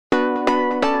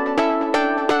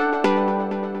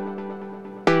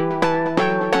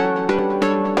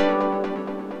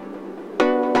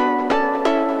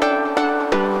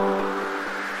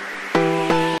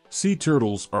Sea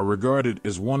turtles are regarded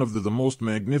as one of the most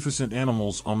magnificent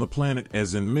animals on the planet,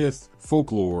 as in myth,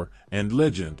 folklore, and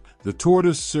legend. The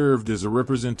tortoise served as a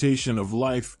representation of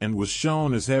life and was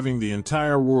shown as having the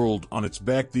entire world on its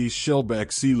back. These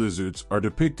shellback sea lizards are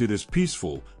depicted as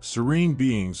peaceful, serene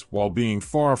beings while being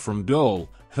far from dull.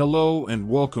 Hello and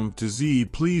welcome to Z.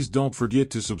 Please don't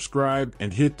forget to subscribe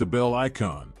and hit the bell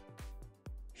icon.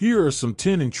 Here are some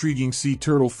 10 intriguing sea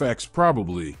turtle facts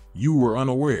probably you were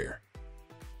unaware.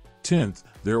 10th,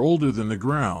 they're older than the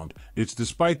ground. It's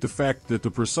despite the fact that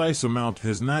the precise amount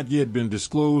has not yet been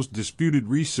disclosed. Disputed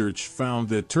research found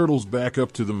that turtles back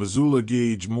up to the Missoula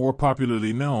gauge, more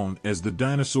popularly known as the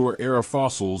dinosaur-era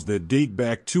fossils that date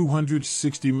back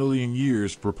 260 million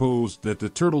years, proposed that the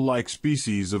turtle-like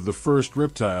species of the first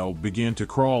reptile began to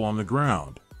crawl on the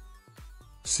ground.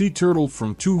 Sea turtle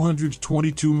from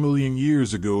 222 million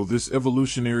years ago. This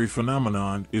evolutionary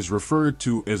phenomenon is referred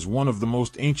to as one of the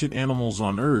most ancient animals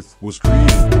on Earth, was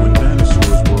created when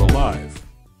dinosaurs were alive,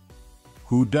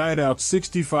 who died out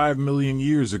 65 million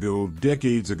years ago.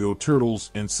 Decades ago,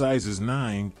 turtles in sizes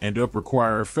 9 and up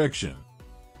require affection.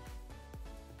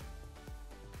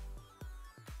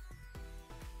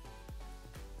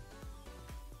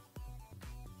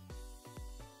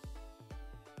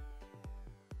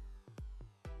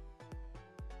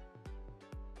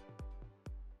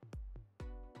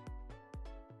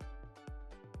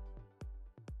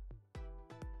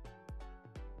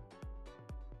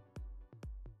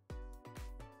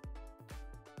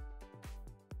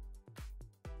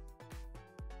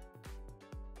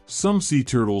 Some sea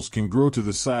turtles can grow to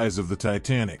the size of the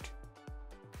Titanic,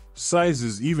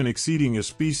 sizes even exceeding a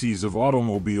species of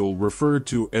automobile referred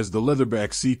to as the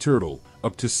leatherback sea turtle,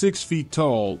 up to 6 feet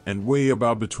tall and weigh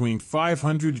about between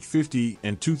 550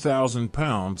 and 2,000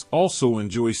 pounds. Also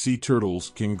enjoy sea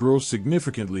turtles can grow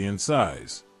significantly in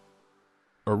size.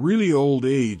 A really old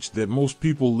age that most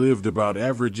people lived about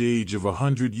average age of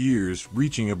 100 years,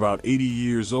 reaching about 80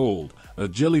 years old. A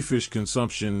jellyfish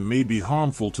consumption may be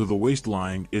harmful to the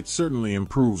waistline. It certainly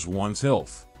improves one's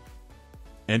health.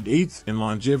 And 8th, in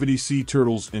longevity, sea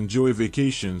turtles enjoy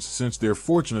vacations since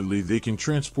fortunately they can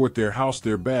transport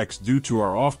their backs. Due to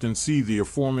our often see the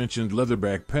aforementioned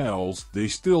leatherback pals, they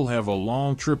still have a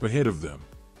long trip ahead of them.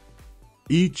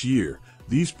 Each year,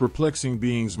 these perplexing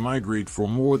beings migrate for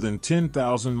more than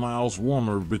 10,000 miles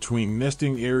warmer between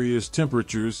nesting areas.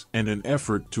 Temperatures and an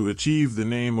effort to achieve the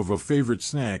name of a favorite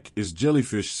snack is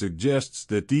jellyfish suggests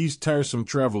that these tiresome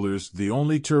travelers, the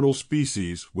only turtle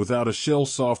species without a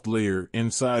shell-soft layer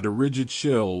inside a rigid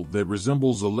shell that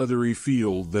resembles a leathery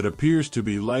feel that appears to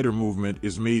be lighter, movement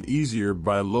is made easier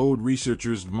by load.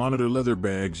 Researchers monitor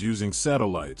leatherbags using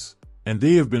satellites, and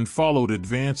they have been followed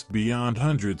advanced beyond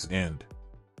hundreds and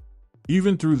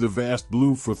even through the vast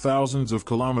blue for thousands of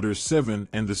kilometers. 7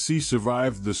 and the sea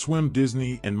survived the swim.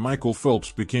 Disney and Michael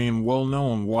Phelps became well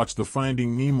known. Watch the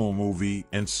Finding Nemo movie,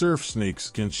 and surf snakes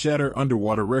can shatter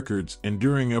underwater records,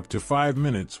 enduring up to 5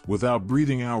 minutes without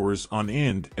breathing hours on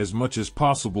end. As much as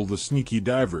possible, the sneaky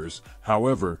divers,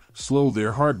 however, slow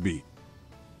their heartbeat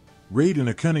rate in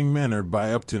a cunning manner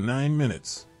by up to 9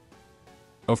 minutes.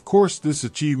 Of course, this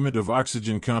achievement of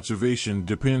oxygen conservation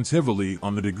depends heavily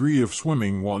on the degree of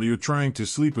swimming while you're trying to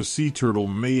sleep. A sea turtle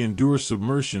may endure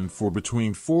submersion for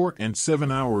between 4 and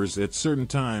 7 hours. At certain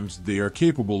times, they are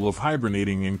capable of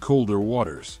hibernating in colder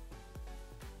waters.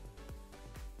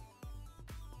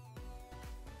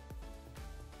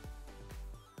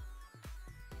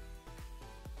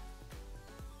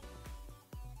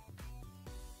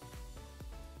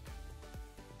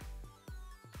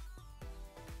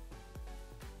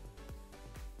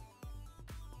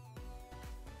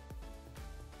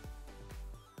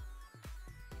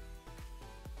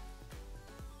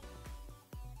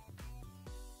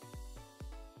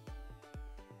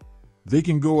 They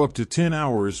can go up to 10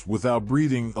 hours without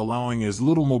breathing, allowing as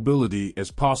little mobility as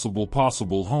possible.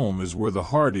 Home is where the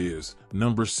heart is.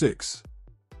 Number 6.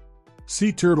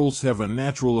 Sea turtles have a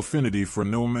natural affinity for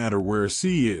no matter where a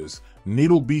sea is.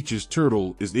 Natal Beach's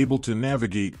turtle is able to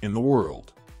navigate in the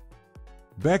world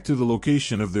back to the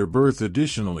location of their birth.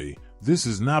 Additionally, this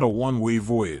is not a one-way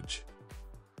voyage.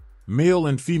 Male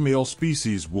and female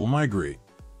species will migrate.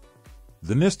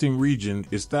 The nesting region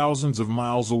is thousands of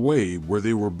miles away where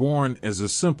they were born, as a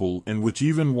simple in which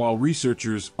even while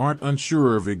researchers aren't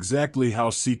unsure of exactly how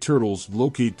sea turtles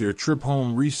locate their trip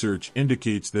home, research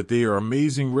indicates that they are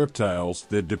amazing reptiles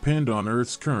that depend on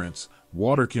Earth's currents,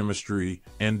 water chemistry,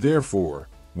 and therefore,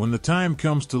 when the time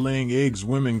comes to laying eggs,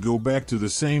 women go back to the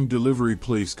same delivery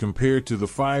place compared to the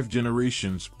 5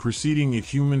 generations preceding it.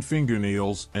 Human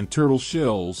fingernails and turtle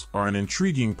shells are an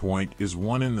intriguing point, is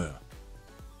one in the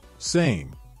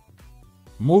same.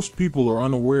 most people are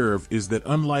unaware of is that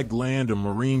unlike land, a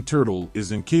marine turtle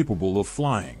is incapable of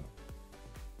flying.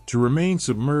 To remain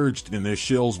submerged in their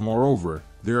shells, moreover,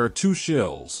 there are two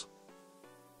shells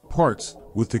parts,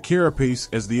 with the carapace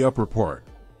as the upper part.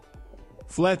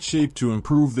 Flat shaped to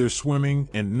improve their swimming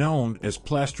and known as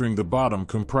plastering, the bottom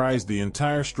comprise the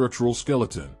entire structural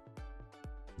skeleton.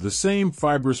 The same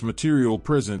fibrous material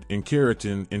present in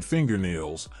keratin in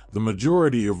fingernails, the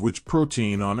majority of which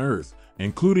protein on Earth,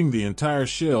 including the entire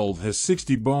shell, has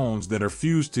 60 bones that are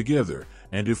fused together,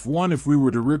 and if we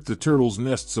were to rip the turtle's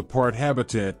nests apart,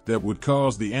 habitat that would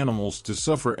cause the animals to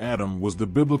suffer. Adam was the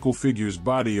biblical figure's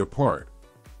body apart.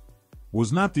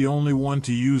 Was not the only one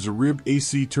to use a ribbed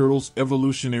sea turtle's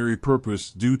evolutionary purpose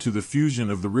due to the fusion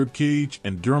of the rib cage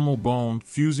and dermal bone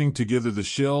fusing together the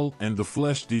shell and the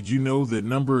flesh. Did you know that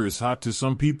number is hot to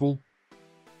some people?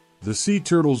 The sea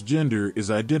turtle's gender is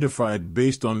identified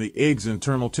based on the egg's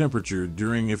internal temperature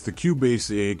during if the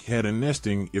cubase egg had a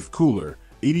nesting if cooler,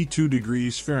 82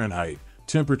 degrees Fahrenheit,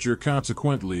 temperature.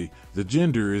 Consequently, the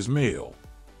gender is male.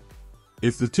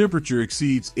 If the temperature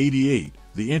exceeds 88,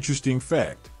 the interesting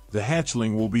fact, the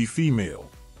hatchling will be female.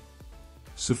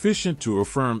 Sufficient to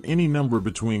affirm any number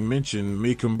between mentioned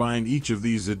may combine each of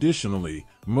these. Additionally,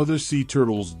 mother sea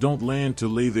turtles don't land to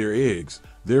lay their eggs,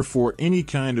 therefore any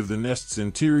kind of the nest's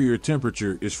interior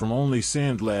temperature is from only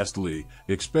sand. Lastly,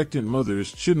 expectant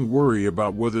mothers shouldn't worry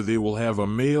about whether they will have a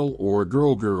male or a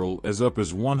girl, as up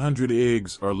as 100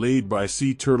 eggs are laid by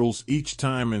sea turtles each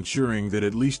time, ensuring that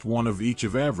at least one of each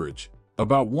of average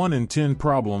about 1 in 10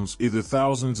 problems, either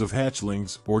thousands of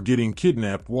hatchlings or getting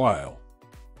kidnapped while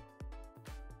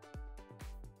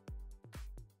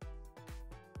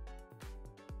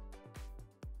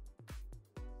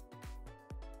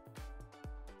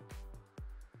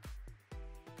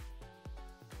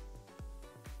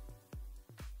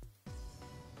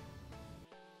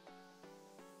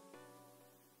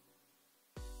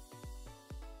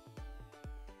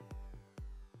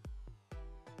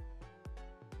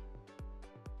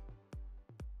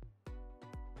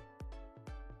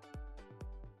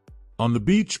on the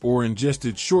beach or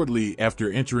ingested shortly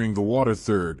after entering the water.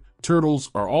 Third,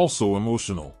 turtles are also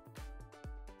emotional.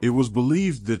 It was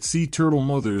believed that sea turtle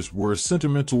mothers were a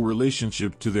sentimental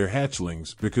relationship to their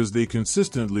hatchlings because they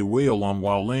consistently wail on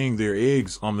while laying their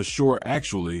eggs on the shore.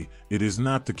 Actually, it is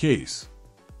not the case.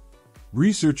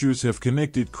 Researchers have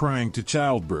connected crying to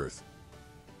childbirth,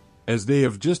 as they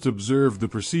have just observed the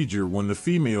procedure when the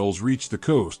females reach the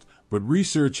coast, but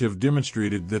research have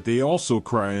demonstrated that they also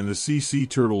cry, and the sea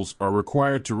turtles are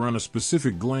required to run a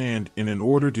specific gland in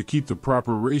order to keep the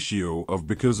proper ratio of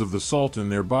because of the salt in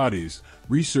their bodies.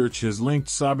 Research has linked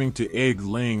sobbing to egg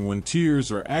laying when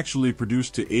tears are actually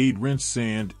produced to aid rinse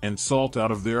sand and salt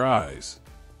out of their eyes.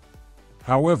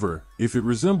 However, if it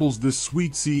resembles this,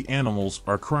 sweet sea animals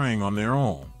are crying on their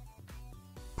own,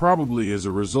 probably as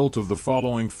a result of the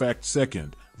following fact.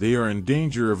 Second, they are in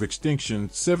danger of extinction.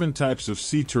 7 types of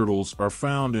sea turtles are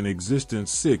found in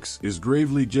existence. 6 is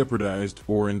gravely jeopardized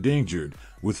or endangered,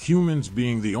 with humans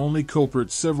being the only culprit.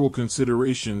 Several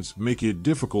considerations make it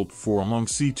difficult for among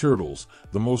sea turtles.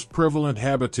 The most prevalent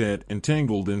habitat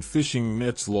entangled in fishing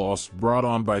nets, loss brought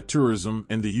on by tourism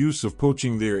and the use of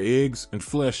poaching their eggs and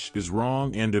flesh is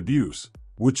wrong, and abuse,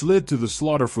 which led to the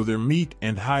slaughter for their meat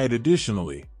and hide.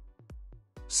 Additionally,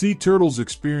 sea turtles'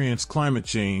 experience climate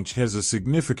change has a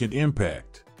significant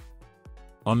impact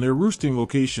on their roosting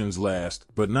locations. Last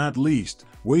but not least,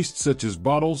 waste such as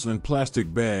bottles and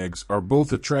plastic bags are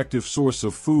both attractive source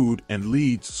of food and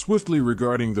leads swiftly.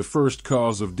 Regarding the first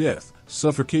cause of death,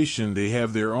 suffocation, they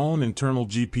have their own internal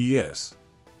GPS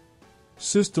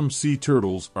system. Sea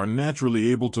turtles are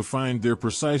naturally able to find their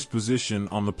precise position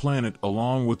on the planet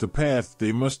along with the path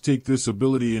they must take. This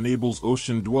ability enables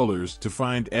ocean dwellers to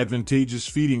find advantageous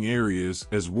feeding areas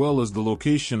as well as the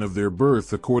location of their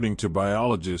birth. According to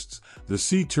biologists, the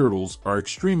sea turtles are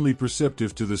extremely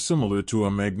perceptive to the similar to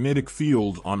a magnetic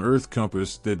field on Earth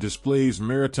compass that displays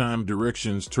maritime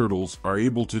directions. Turtles are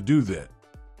able to do that.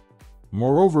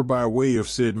 Moreover, by way of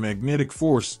said magnetic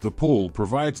force, the pole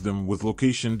provides them with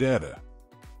location data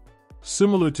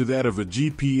similar to that of a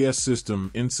GPS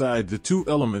system inside the two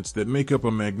elements that make up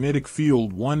a magnetic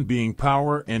field, one being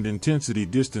power and intensity.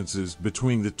 Distances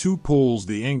between the two poles,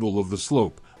 the angle of the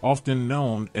slope, often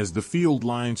known as the field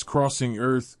lines crossing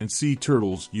Earth and sea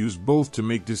turtles use both to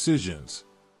make decisions.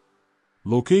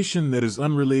 Location that is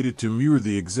unrelated to Muir,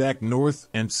 the exact north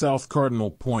and south cardinal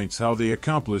points. How they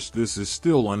accomplish this is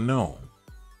still unknown,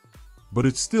 but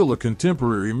it's still a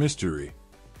contemporary mystery.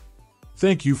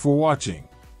 Thank you for watching.